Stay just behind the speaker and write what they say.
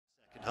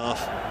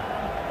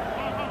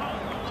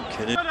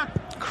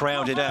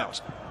Crowded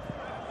out.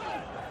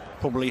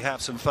 Probably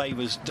have some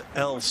favours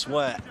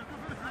elsewhere.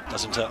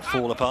 Doesn't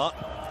fall apart.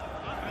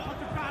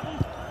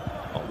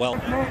 Oh, well.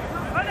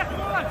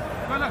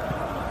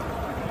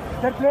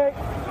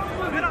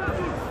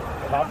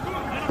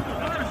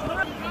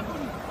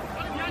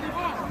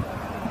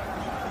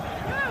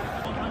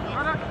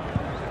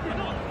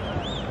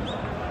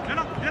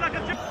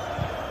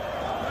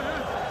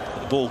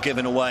 The ball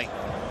given away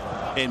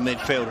in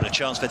midfield and a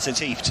chance for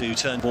Sétif to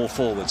turn ball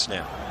forwards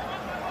now.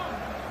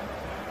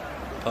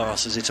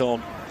 Passes it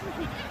on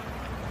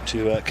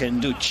to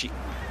Kendouci.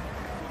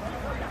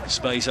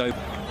 Space open.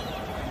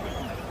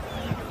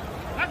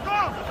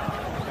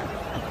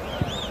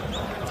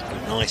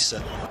 Nice.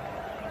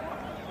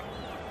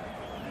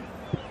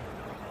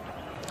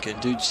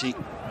 Kendouci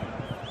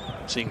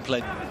seeing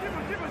play.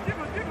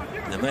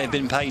 There may have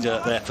been pay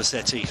dirt there for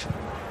Sétif.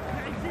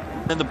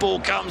 And the ball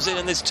comes in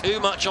and there's too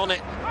much on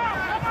it.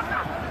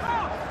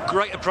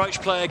 Great approach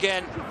play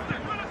again.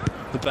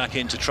 Put back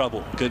into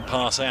trouble. Good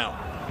pass out.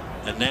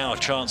 And now a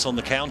chance on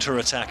the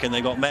counter-attack, and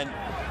they got men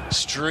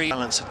stream.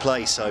 Balance of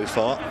play so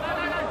far.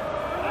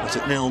 Was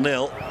it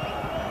 0-0?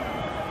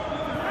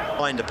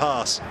 Find a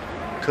pass.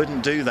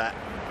 Couldn't do that.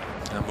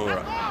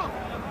 Amura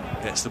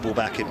gets the ball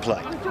back in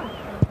play.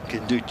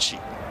 Kendouci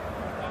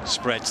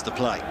spreads the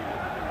play.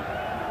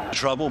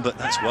 Trouble, but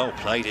that's well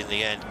played in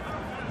the end.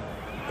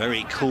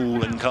 Very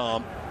cool and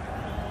calm.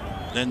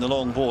 And then the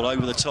long ball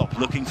over the top,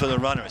 looking for the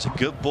runner. It's a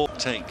good ball.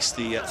 Takes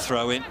the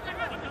throw in.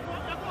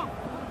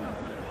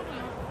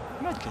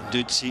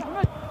 Kendouci.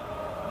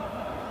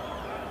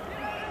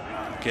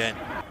 Again,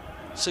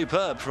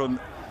 superb from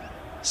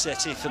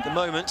Sétif at the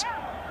moment.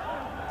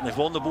 And they've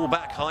won the ball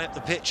back high up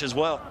the pitch as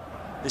well.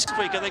 This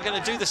week, are they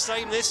going to do the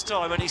same this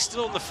time? And he's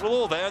still on the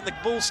floor there, and the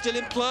ball's still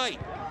in play.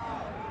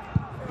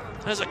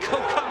 There's a cool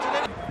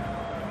cut.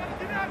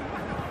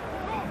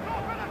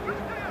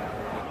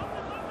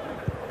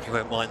 He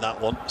won't mind that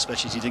one,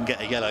 especially as he didn't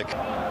get a yellow.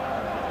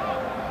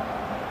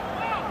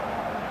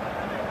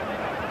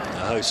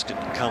 The host can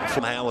come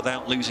somehow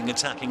without losing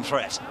attacking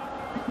threat.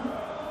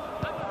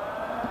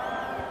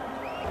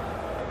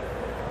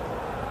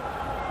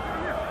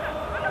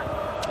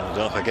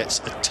 Darpa gets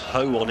a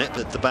toe on it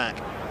at the back.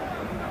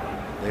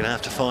 They're going to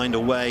have to find a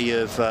way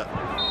of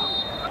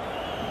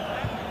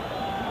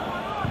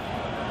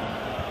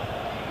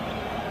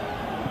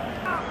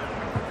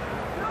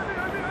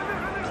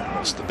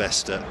what's the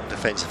best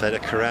defensive header.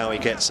 Karawi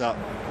gets up,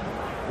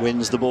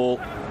 wins the ball,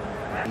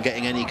 and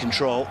getting any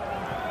control.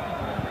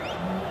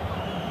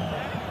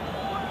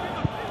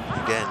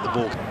 Again, the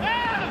ball.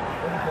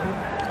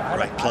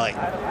 Great play.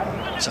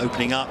 It's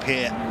opening up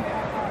here.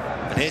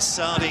 And here's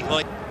Sadi.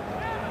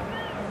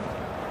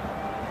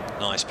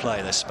 Nice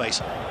play, there's space.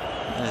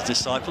 And his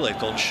disciple, they've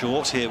gone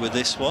short here with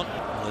this one.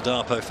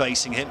 Ladapo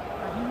facing him.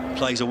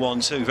 Plays a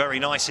 1-2. Very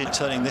nice in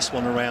turning this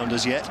one around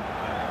as yet.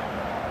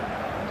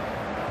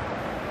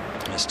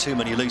 There's too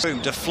many loose.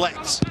 Boom,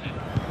 deflects.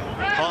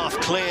 Half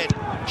cleared.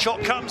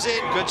 Shot comes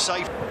in. Good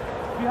save.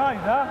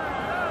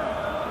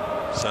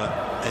 So,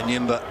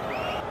 Enyimba.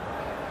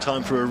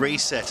 Time for a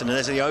reset, and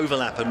there's the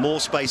overlap and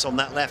more space on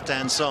that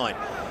left-hand side.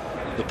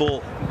 The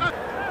ball.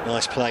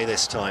 Nice play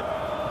this time.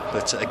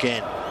 But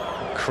again,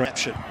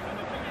 corruption.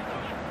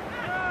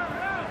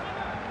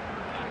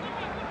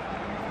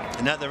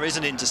 And now there is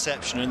an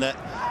interception, and they're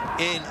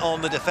in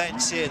on the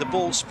defence here. The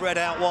ball spread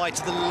out wide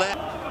to the left.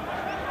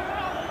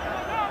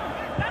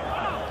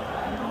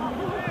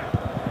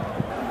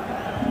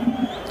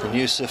 And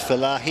Yusuf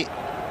Falahi.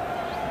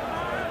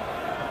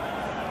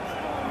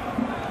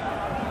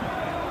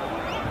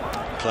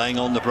 Playing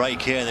on the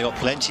break here. They've got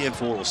plenty of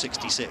 4 or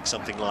 66,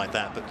 something like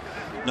that, but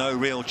no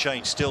real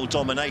change. Still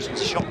domination.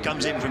 Shot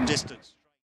comes in from distance.